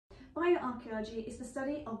Bioarchaeology is the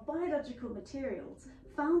study of biological materials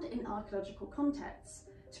found in archaeological contexts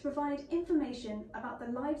to provide information about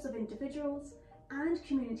the lives of individuals and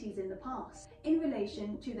communities in the past in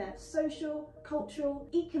relation to their social, cultural,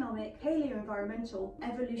 economic, paleo-environmental,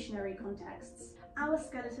 evolutionary contexts. Our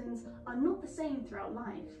skeletons are not the same throughout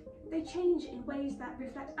life. They change in ways that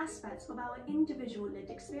reflect aspects of our individual lived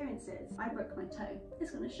experiences. I broke my toe.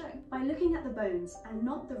 It's going to show. By looking at the bones and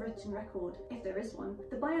not the written record, if there is one,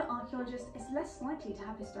 the bioarchaeologist is less likely to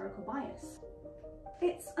have historical bias.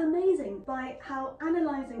 It's amazing by how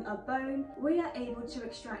analysing a bone, we are able to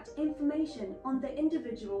extract information on the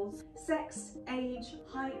individual's sex, age,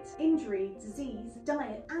 height, injury, disease,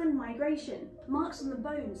 diet and migration. Marks on the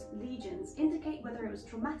bones, lesions, indicate whether it was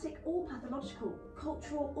traumatic or pathological,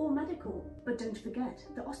 cultural or medical. But don't forget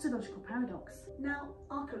the osteological paradox. Now,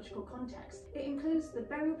 archaeological context. It includes the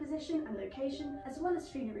burial position and location as well as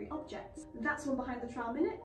funerary objects. That's one behind the trowel minute.